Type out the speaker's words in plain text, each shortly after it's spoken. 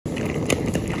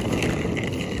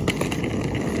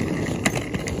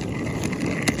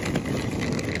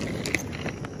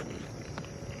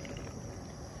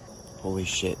Holy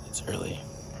shit, it's early.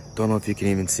 Don't know if you can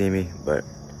even see me, but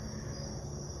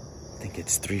I think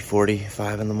it's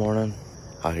 3:45 in the morning.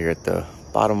 Out here at the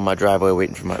bottom of my driveway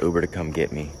waiting for my Uber to come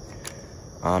get me.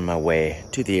 On my way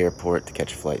to the airport to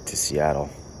catch a flight to Seattle.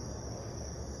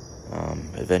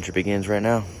 Adventure begins right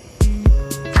now.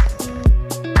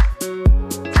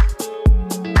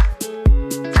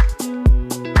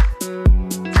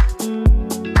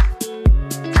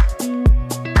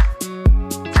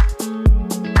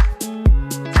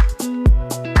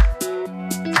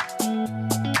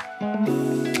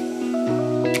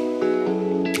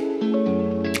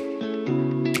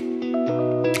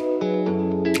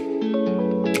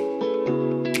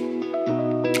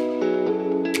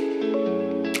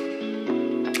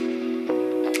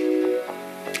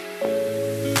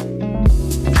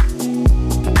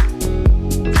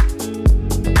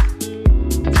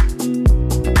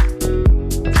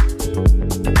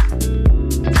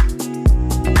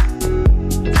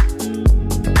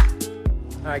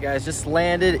 Alright guys, just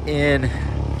landed in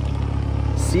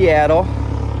Seattle.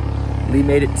 Lee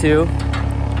made it too.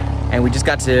 And we just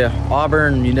got to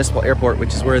Auburn Municipal Airport,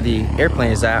 which is where the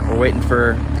airplane is at. We're waiting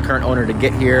for the current owner to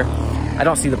get here. I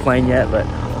don't see the plane yet, but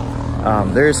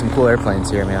there is some cool airplanes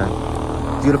here, man.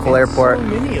 Beautiful airport. So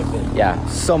many of them. Yeah,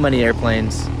 so many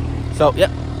airplanes. So,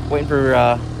 yep, waiting for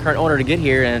current owner to get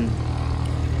here, and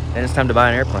then it's time to buy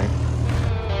an airplane.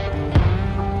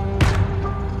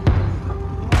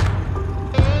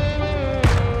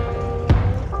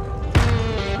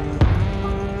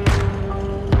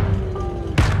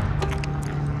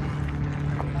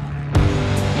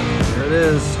 It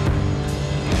is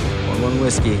 1-1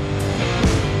 whiskey.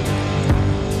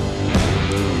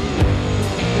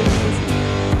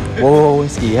 Whoa,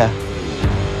 whiskey, yeah.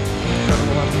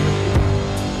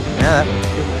 Yeah.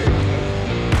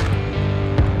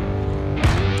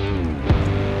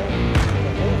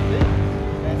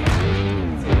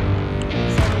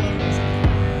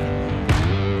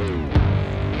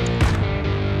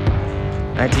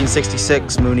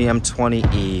 1966 Mooney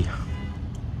M20E.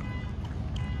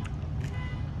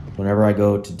 Whenever I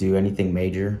go to do anything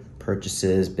major,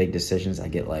 purchases, big decisions, I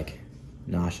get like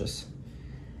nauseous.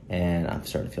 And I'm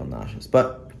starting to feel nauseous,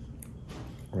 but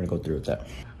we're gonna go through with that.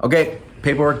 Okay,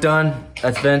 paperwork done.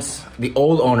 That's Vince, the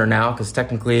old owner now, because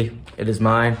technically it is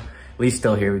mine. Lee's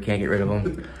still here, we can't get rid of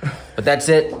him. But that's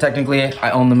it, technically I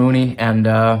own the Mooney, and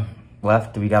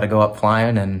left, we gotta go up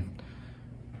flying, and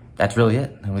that's really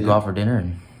it. And we go out for dinner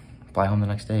and fly home the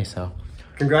next day, so.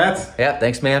 Congrats. Yeah,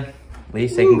 thanks man. Lee,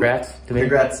 say congrats to me.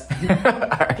 Congrats. All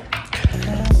right.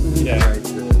 Yeah. Right,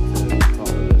 to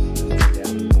follow this.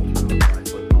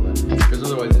 Because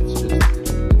otherwise it's good.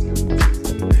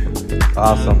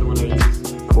 Awesome.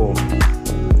 Cool.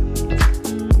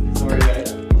 Sorry,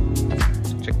 guys.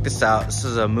 Check this out. This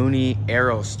is a Mooney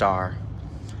Aerostar.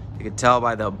 You can tell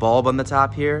by the bulb on the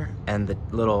top here and the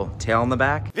little tail on the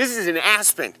back. This is an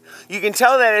aspen. You can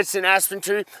tell that it's an aspen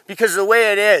tree because of the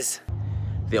way it is.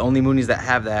 The only Moonies that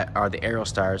have that are the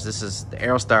Aerostars. This is the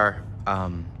Aerostar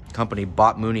company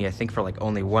bought Mooney, I think, for like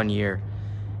only 1 year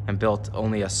and built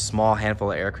only a small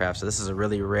handful of aircraft. So this is a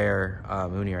really rare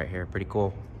Mooney right here. Pretty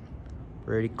cool.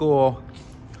 Pretty cool.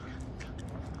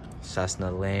 Cessna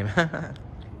lame.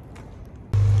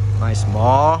 Nice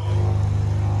mall.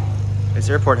 This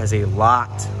airport has a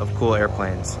lot of cool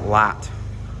airplanes. Lot.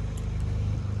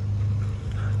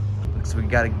 Looks like we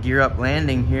got a gear up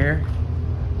landing here.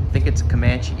 I think it's a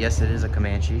Comanche. Yes, it is a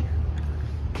Comanche.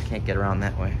 Can't get around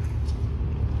that way.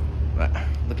 But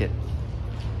look at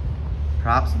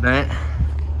props bent.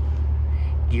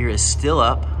 Gear is still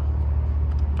up.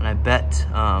 And I bet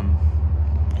I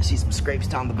see some scrapes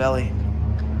down the belly.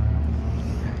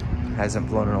 Hasn't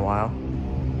flown in a while.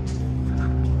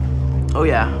 Oh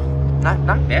yeah,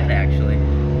 not bad actually.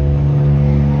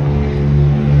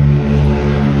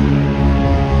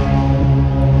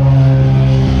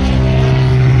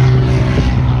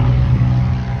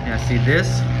 See, this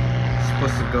is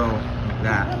supposed to go like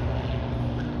that.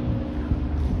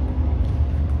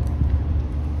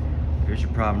 Here's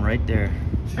your problem right there.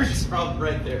 There's a problem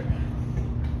right there.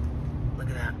 Look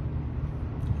at that.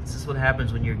 This is what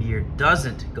happens when your gear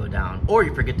doesn't go down or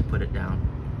you forget to put it down.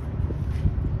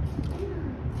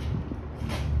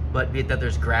 But be it that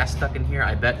there's grass stuck in here,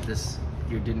 I bet this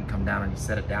gear didn't come down and you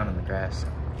set it down in the grass.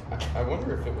 I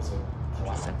wonder if it was a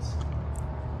license.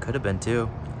 Could have been too.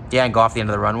 Yeah, and go off the end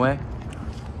of the runway.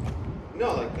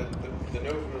 No, like the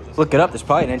nose was just... Look it up, there's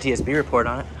probably an NTSB report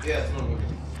on it. Yeah, it's not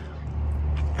moving.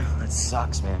 That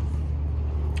sucks, man.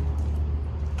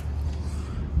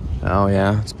 Oh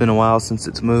yeah, it's been a while since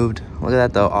it's moved. Look at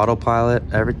that though, autopilot,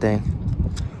 everything.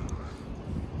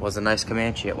 Was a nice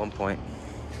Comanche at one point.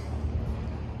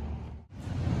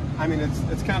 I mean,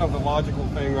 it's kind of the logical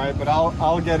thing, right? But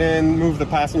I'll get in, move the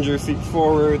passenger seat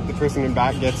forward, the person in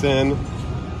back gets in,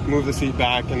 move the seat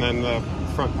back, and then the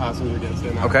front passenger gets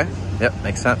in. Okay. Yep,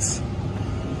 makes sense.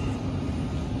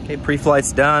 Okay,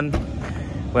 pre-flight's done.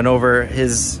 Went over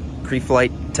his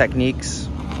pre-flight techniques,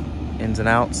 ins and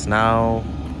outs. Now,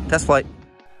 test flight.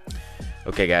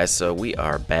 Okay, guys, so we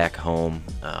are back home,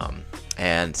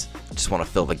 and just want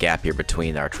to fill the gap here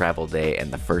between our travel day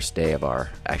and the first day of our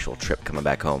actual trip coming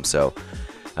back home. So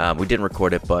we didn't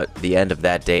record it, but the end of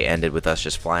that day ended with us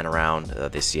just flying around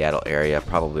the Seattle area,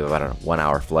 probably about a 1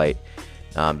 hour flight.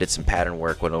 Did some pattern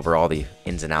work, went over all the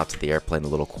ins and outs of the airplane, the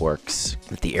little quirks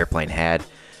that the airplane had.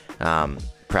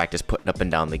 Practice putting up and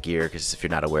down the gear, because if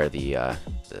you're not aware, the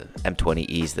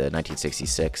M20Es, the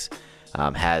 1966,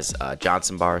 has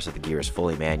Johnson bars, so the gear is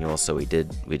fully manual. So we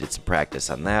did some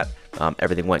practice on that.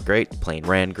 Everything went great. The plane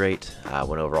ran great.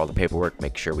 Went over all the paperwork,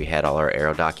 make sure we had all our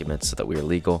aero documents so that we were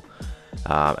legal.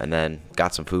 And then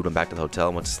got some food, went back to the hotel,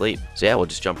 and went to sleep. So yeah, we'll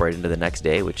just jump right into the next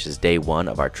day, which is day 1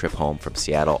 of our trip home from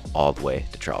Seattle all the way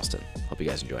to Charleston. Hope you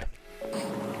guys enjoy.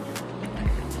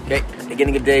 Okay,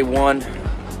 beginning of day 1.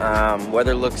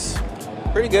 Weather looks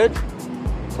pretty good.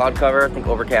 Cloud cover, I think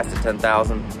overcast at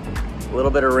 10,000. A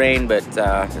little bit of rain, but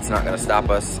it's not going to stop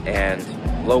us. And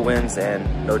low winds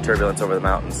and no turbulence over the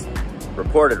mountains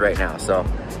reported right now. So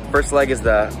first leg is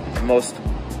the most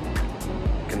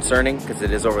concerning because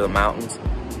it is over the mountains.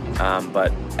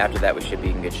 But after that, we should be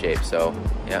in good shape. So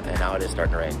yeah, and now it is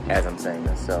starting to rain as I'm saying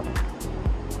this. So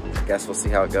I guess we'll see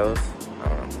how it goes. I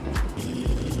don't know.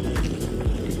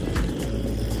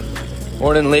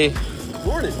 Morning, Lee.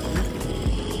 Morning.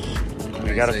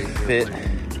 We gotta fit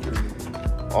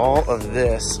all of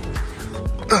this.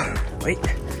 Wait,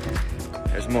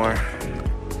 there's more.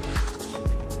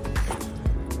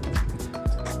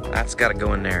 That's gotta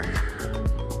go in there.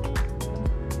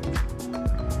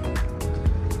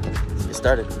 Let's get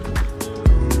started.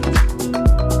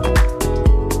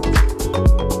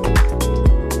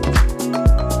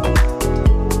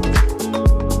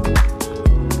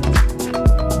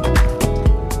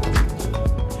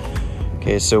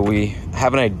 Okay, so we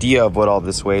have an idea of what all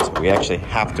this weighs, but we actually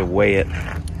have to weigh it.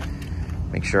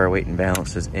 Make sure our weight and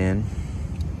balance is in.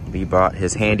 Lee brought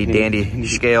his handy dandy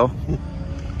scale.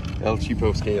 El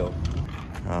Cheapo scale.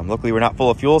 Luckily we're not full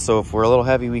of fuel, so if we're a little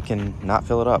heavy, we can not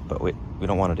fill it up, but we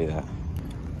don't want to do that.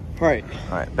 All right.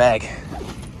 All right, bag.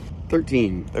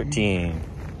 13. 13.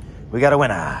 We got a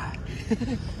winner.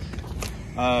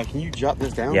 Can you jot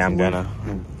this down? Yeah, somewhere?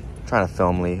 I'm trying to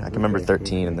film Lee. I can remember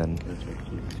 13 and then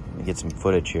get some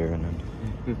footage here and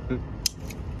then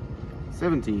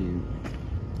 17.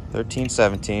 13,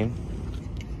 17.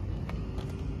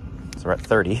 So we're at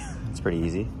 30. It's pretty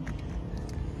easy.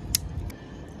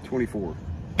 24.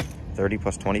 30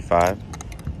 plus 25,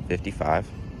 55.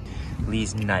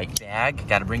 Lee's night bag.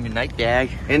 Gotta bring your night bag.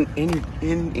 And a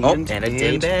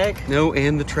day bag. No,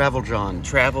 and the Travel John.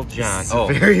 Travel John. Oh,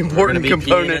 very important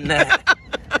component. In that.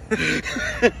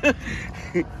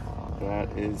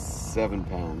 That is 7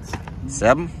 pounds.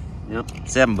 7? Yep.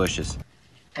 7 bushes.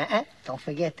 Don't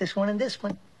forget this one and this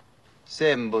one.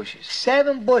 7 bushes.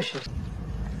 7 bushes.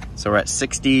 So we're at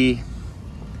 62.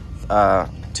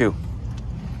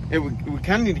 Hey, we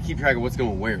kind of need to keep track of what's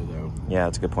going where, though. Yeah,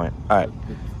 that's a good point. All right,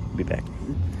 be back.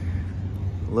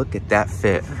 Look at that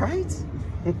fit. Right?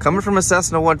 Coming from a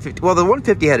Cessna 150. Well, the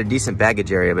 150 had a decent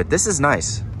baggage area, but this is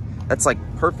nice. That's like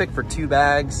perfect for 2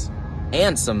 bags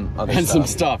and some other And stuff. some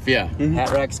stuff, yeah.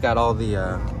 Hat rack's got all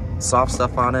the soft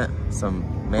stuff on it.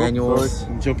 Some manuals.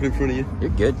 I'm jumping in front of you. You're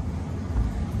good.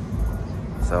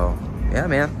 So, yeah,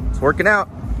 man, it's working out.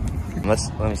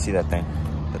 Let me see that thing.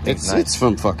 That thing's nice. It's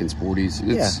from fucking Sporties.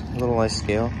 It's, Yeah, a little nice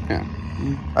scale. Yeah.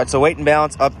 All right, so weight and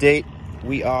balance update.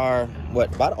 We are,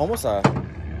 what, about almost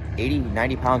 80,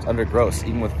 90 pounds under gross,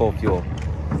 even with full fuel.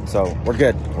 So we're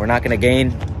good. We're not going to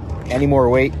gain any more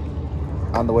weight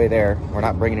on the way there. We're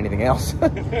not bringing anything else.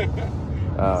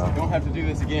 don't have to do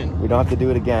this again. We don't have to do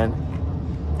it again.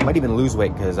 Might even lose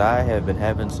weight because I have been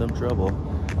having some trouble.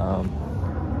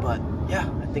 But yeah,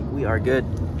 I think we are good.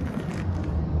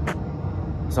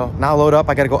 So now load up.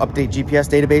 I got to go update GPS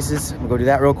databases. I'm going to go do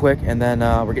that real quick, and then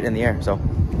we're getting in the air. So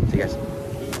see you guys.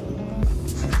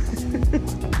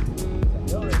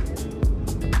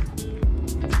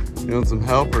 You want some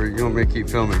help, or you want me to keep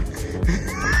filming?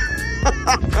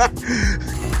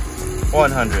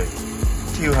 100,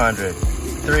 200,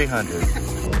 300.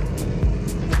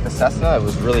 The Cessna, it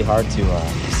was really hard to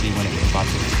see when it was about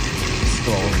to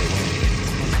go over the wind.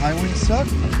 High winds suck.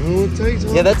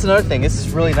 Yeah, that's another thing. This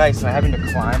is really nice. Not having to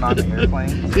climb on the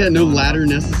airplane. Yeah, no ladder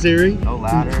necessary. No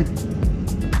ladder.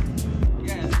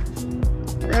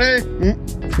 Ready?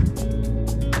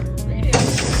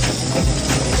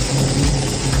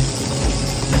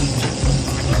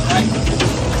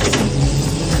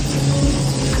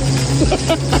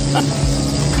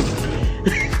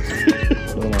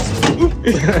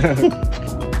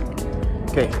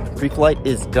 Okay, pre-flight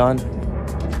is done.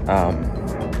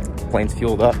 Plane's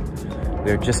fueled up.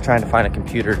 We're just trying to find a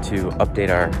computer to update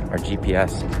our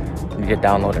GPS. We need to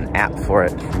download an app for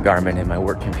it from Garmin, and my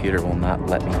work computer will not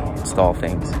let me install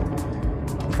things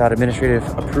without administrative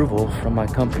approval from my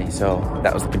company. So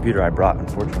that was the computer I brought,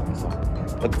 unfortunately. So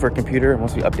looking for a computer.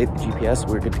 Once we update the GPS,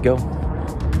 we're good to go.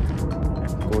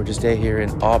 Gorgeous day here in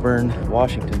Auburn,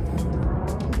 Washington.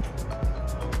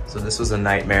 So this was a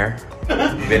nightmare.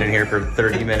 We've been in here for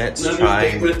 30 minutes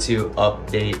trying to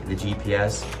update the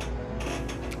GPS.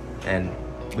 And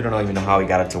we don't even know how we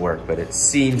got it to work, but it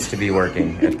seems to be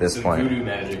working at this point. Voodoo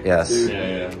magic. Yes.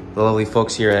 Yeah. The lovely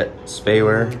folks here at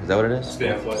Spayware, is that what it is?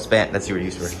 Spanflight. That's your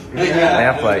use for it.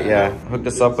 Spanflight, yeah. Hooked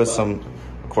us up with some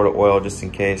quart of oil just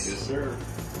in case. Yes, sir.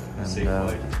 And, Safe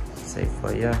flight. Safe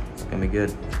flight, yeah. It's gonna be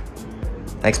good.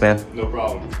 Thanks, man. No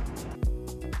problem.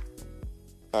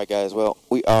 All right, guys. Well,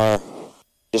 we are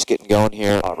just getting going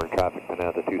here. Auburn traffic,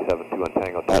 Bonanza 272 on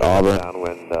Tango. At Auburn.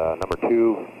 Downwind number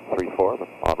 234,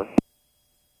 Auburn.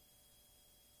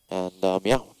 And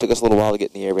yeah, took us a little while to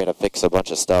get in the air. We had to fix a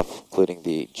bunch of stuff, including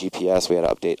the GPS. We had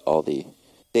to update all the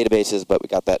databases, but we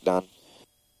got that done.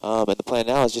 And the plan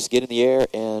now is just get in the air,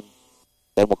 and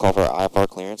then we'll call for our IFR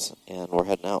clearance, and we're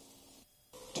heading out.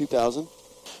 2,000.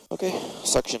 Okay,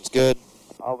 suction's good.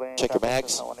 Albany, Check your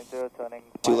mags. 110, turning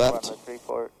 2 left.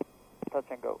 34, touch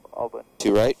and go, Albany.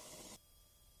 2 right.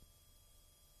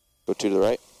 Go 2 to the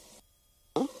right.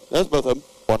 Huh? That's both of them.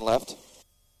 1 left.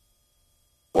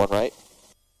 1 right.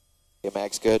 Okay,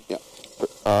 mag's good.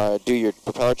 Yeah. Do your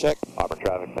propeller check. Auburn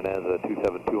traffic, Bonanza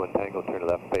 272 on Tango, turn to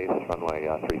left face, runway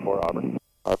 34, Auburn.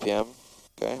 RPM.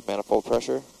 Okay, manifold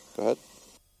pressure. Go ahead.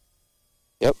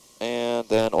 Yep, and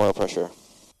then oil pressure.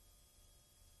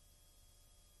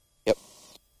 Yep.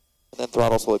 And then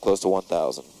throttle slowly close to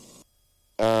 1,000.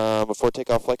 Before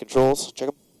takeoff, flight controls, check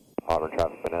them. Auburn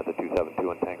traffic, Bonanza 272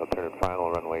 on Tango, turn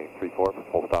final, runway 34,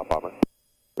 full stop, Auburn.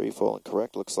 3 full and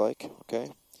correct, looks like. Okay.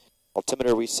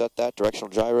 Altimeter, we set that. Directional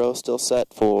gyro still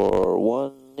set for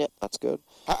 1. Yep, that's good.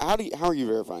 How are you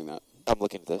verifying that? I'm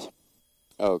looking at this.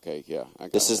 Oh, okay, yeah.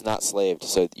 This is not slaved,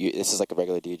 so this is like a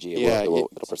regular DG. Yeah, it'll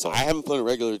percent. I haven't put a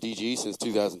regular DG since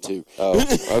 2002.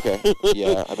 Oh, okay.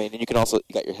 Yeah, I mean, and you can also,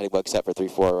 you got your heading bug set for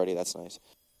 3-4 already. That's nice.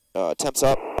 Temps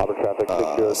up. Auburn traffic,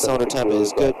 Cylinder temp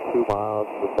is good. 2 miles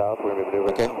to the south, we're going to be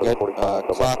maneuvering. Okay, good.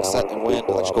 Clock set and wind.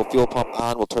 Electrical fuel pump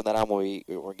on. We'll turn that on when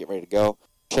we're getting ready to go.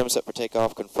 Trim set for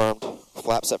takeoff, confirmed.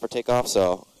 Flap set for takeoff,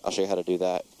 so I'll show you how to do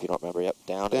that if you don't remember. Yep,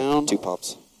 down. And 2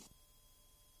 pumps.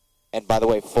 And by the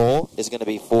way, full is going to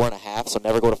be 4.5, so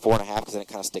never go to 4.5 because then it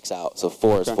kind of sticks out. So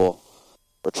 4 is full.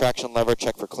 Retraction lever,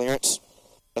 check for clearance.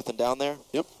 Nothing down there?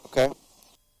 Yep. Okay.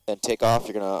 Then take off.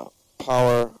 You're going to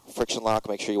power, friction lock.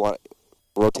 Make sure you want to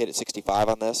rotate at 65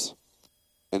 on this.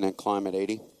 And then climb at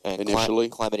 80 and initially.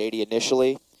 Climb at 80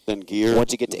 initially. Then gear.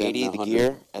 Once you get to 80, the 100.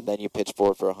 gear, and then you pitch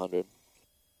forward for 100.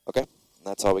 Okay, and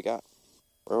that's all we got.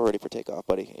 We're all ready for takeoff,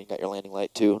 buddy. And you got your landing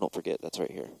light, too. Don't forget, that's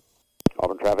right here.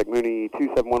 Auburn traffic, Mooney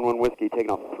 2711 Whiskey, taking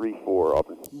off 34,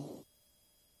 Auburn.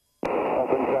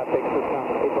 Auburn traffic, system,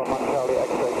 April 1 Charlie,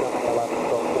 X-ray, turning 11,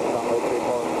 Dalton, runway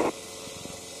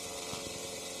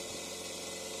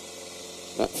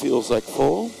 34. That feels like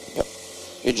full. Yep.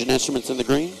 Engine instruments in the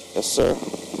green. Yes, sir.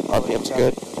 RPM's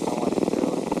good.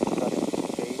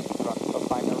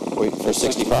 Waiting for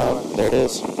 65. There it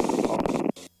is.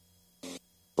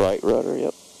 Right rudder,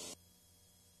 yep.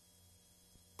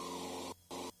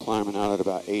 Climbing out at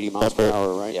about 80 miles per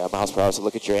hour, right? Yeah, miles per hour. So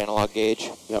look at your analog gauge.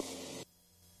 Yep.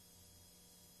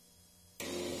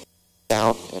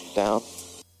 Down and down.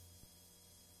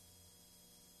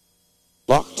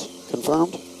 Locked.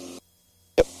 Confirmed.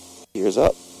 Yep. Gears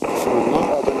up.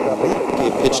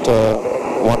 Okay, pitch to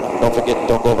 1. Don't forget,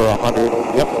 don't go over 100.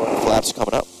 Yep. Flaps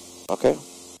coming up. Okay.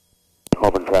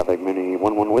 Auburn traffic, Mooney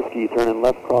 11 Whiskey, turning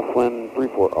left, crosswind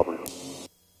 34, Auburn.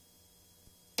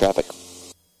 Traffic.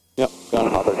 Yep. Got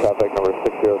it. Auburn traffic, number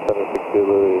 6076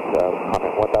 Zulu is on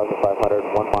at 1,500,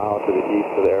 1 mile to the east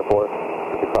of the airport.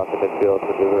 Just across the midfield,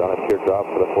 maneuver on a tiered drop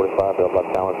for the 45, they'll left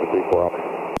downwind for 34, Auburn.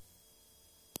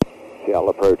 Seattle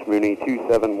approach, Mooney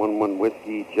 2711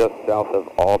 Whiskey, just south of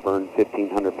Auburn,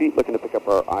 1,500 feet, looking to pick up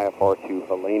our IFR to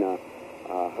Helena,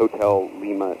 Hotel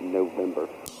Lima, November.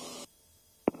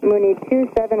 Mooney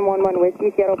 2711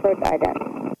 Whiskey, Seattle approach,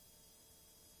 IDEM.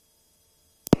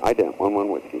 IDEM, 11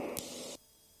 Whiskey.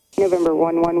 November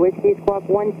 11 Whiskey, squawk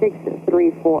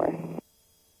 1634.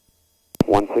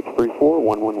 1634,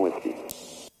 11 Whiskey.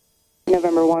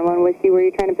 November 11 Whiskey, were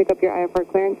you trying to pick up your IFR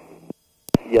clearance?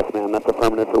 Yes, ma'am, that's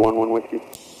affirmative for 11 Whiskey.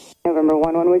 November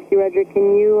 11 Whiskey, Roger.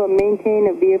 Can you maintain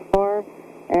a VFR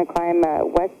and climb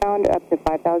westbound up to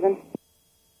 5,000?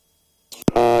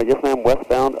 Yes, ma'am.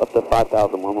 Westbound up to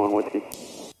 5,000. 11 Whiskey.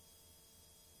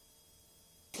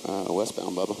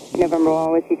 Westbound, Bubba. November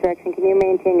 1 Whiskey, correction. Can you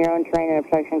maintain your own terrain and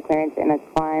obstruction clearance in a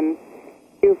climb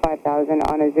to 5,000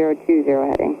 on a 020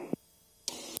 heading?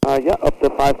 Yeah, up to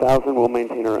 5,000. We'll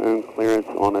maintain our own clearance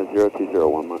on a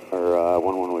 0201 or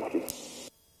 11 Whiskey.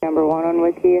 Number 1 on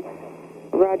Whiskey.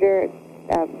 Roger.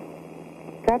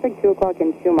 Traffic 2 o'clock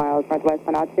and 2 miles northwest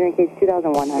on altitude case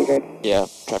 2,100. Yeah,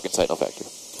 traffic in sight, no factor.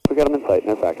 We got them in sight,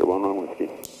 no factor. 11 Whiskey.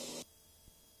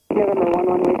 November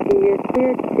 11 Whiskey, you're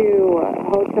cleared to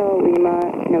Hotel Lima,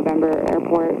 November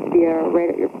Airport via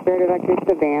radar vectors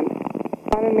to Vamp.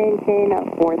 Climb and maintain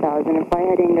 4,000 and fly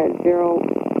heading to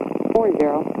 040.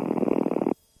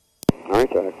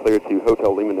 Alright, cleared to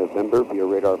Hotel Lima, November via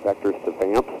radar vectors to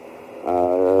Vamp.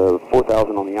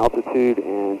 4,000 on the altitude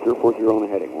and 040 on the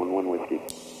heading. 11 Whiskey.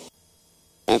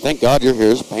 And thank God you're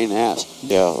here. It's a pain in the ass.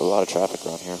 Yeah, a lot of traffic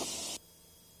around here.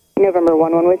 November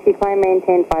 11 Whiskey, climb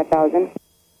maintain 5,000.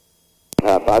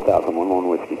 5,000. 11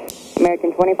 Whiskey.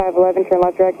 American 2511, turn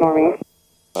left direct, Normie.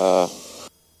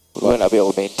 We might not be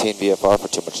able to maintain VFR for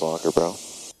too much longer, bro.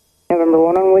 November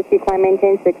 11 Whiskey, climb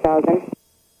maintain 6,000.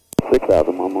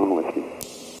 6,000. 11 Whiskey.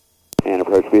 And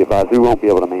approach, be advised, we won't be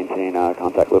able to maintain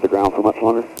contact with the ground for much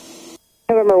longer.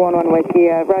 November 11 Whiskey,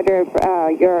 Roger,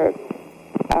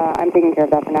 I'm taking care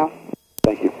of that for now.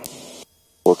 Thank you.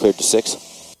 We're cleared to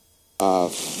 6.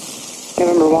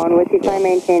 November 1 Whiskey, climb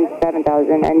maintain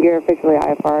 7,000, and you're officially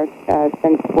IFR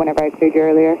since whenever I cleared you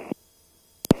earlier.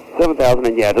 7,000,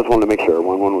 and yeah, just wanted to make sure.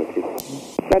 11 Whiskey.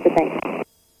 That's the thing.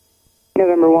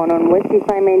 November 1 on Whiskey,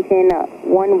 climb maintain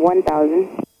 1,000.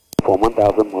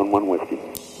 1,000. 11 Whiskey.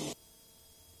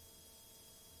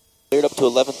 Cleared up to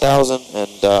 11,000,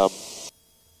 and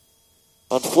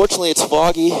unfortunately it's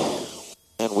foggy,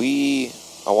 and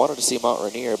I wanted to see Mount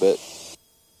Rainier, but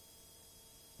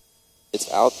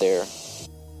it's out there,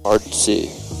 hard to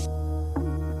see.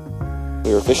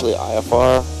 We were officially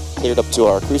IFR, cleared up to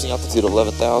our cruising altitude of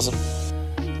 11,000.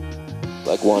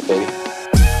 Leg 1, baby.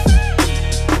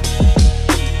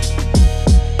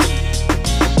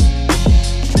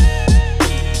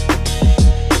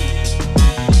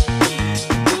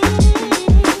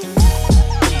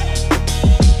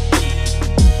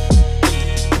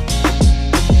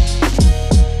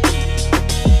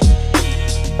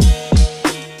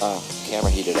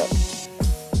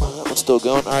 Still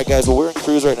going. Alright guys, well we're in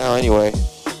cruise right now anyway.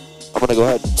 I'm going to go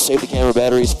ahead and save the camera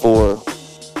batteries for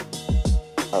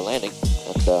our landing,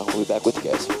 and we'll be back with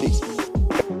you guys. Peace.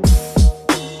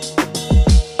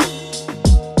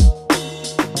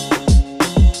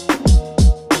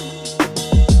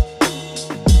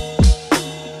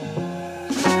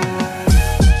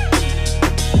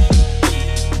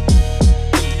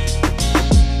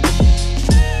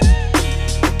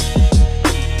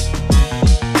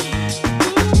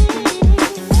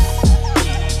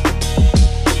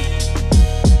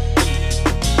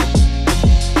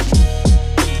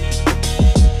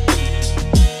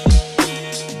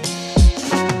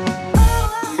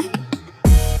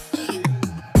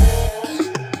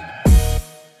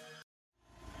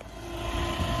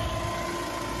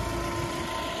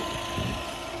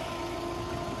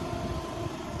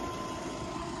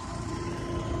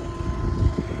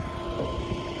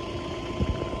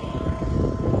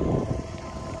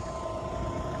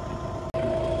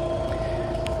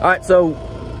 All right, so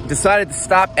decided to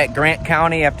stop at Grant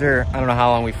County after, I don't know how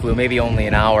long we flew, maybe only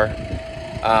an hour.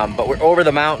 But we're over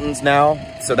the mountains now,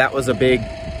 so that was a big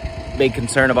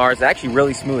concern of ours. It's actually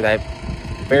really smooth. I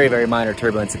have very, very minor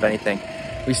turbulence, if anything.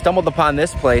 We stumbled upon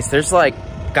this place. There's like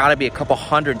gotta be a couple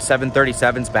hundred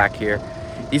 737s back here.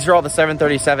 These are all the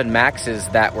 737 Maxes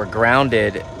that were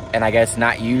grounded and I guess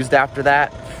not used after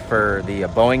that for the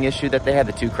Boeing issue that they had,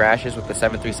 the 2 crashes with the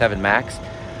 737 Max.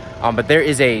 But there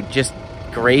is a just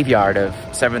graveyard of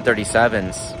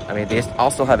 737s. I mean, they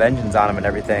also have engines on them and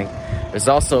everything. There's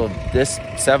also this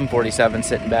 747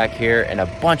 sitting back here and a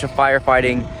bunch of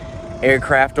firefighting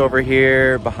aircraft over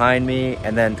here behind me,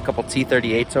 and then a couple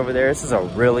T-38s over there. This is a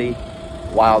really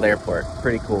wild airport.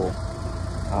 Pretty cool.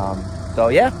 So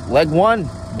yeah, leg 1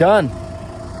 done,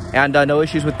 and no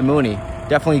issues with the Mooney.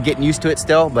 Definitely getting used to it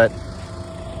still, but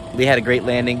Lee had a great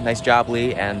landing. Nice job,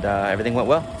 Lee, and everything went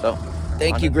well. So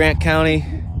thank you, Grant County.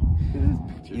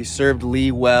 You served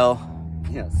Lee well.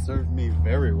 Yeah, served me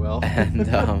very well. And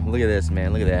look at this,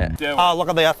 man. Look at that. Oh, look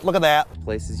at that. Look at that.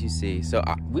 Places you see. So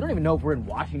we don't even know if we're in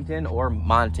Washington or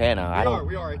Montana.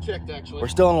 We are. I checked, actually. We're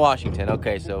still in Washington.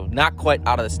 Okay, so not quite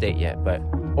out of the state yet, but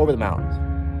over the mountains.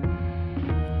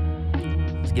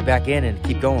 Let's get back in and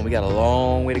keep going. We got a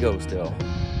long way to go still.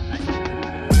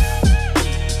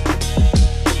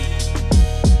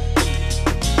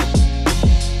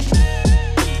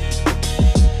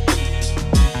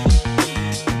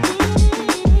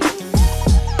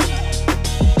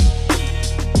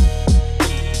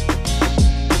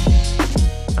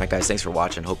 guys, thanks for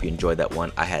watching. Hope you enjoyed that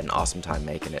one. I had an awesome time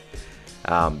making it.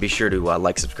 Be sure to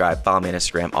like, subscribe, follow me on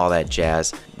Instagram, all that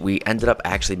jazz. We ended up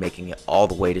actually making it all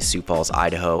the way to Sioux Falls,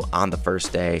 Idaho on the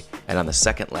first day, and on the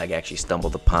second leg actually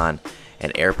stumbled upon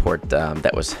an airport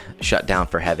that was shut down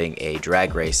for having a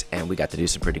drag race, and we got to do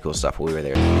some pretty cool stuff while we were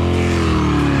there.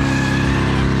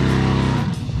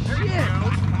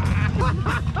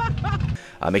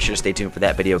 Make sure to stay tuned for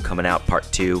that video coming out, part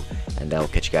 2, and I'll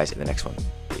catch you guys in the next one.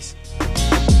 Peace.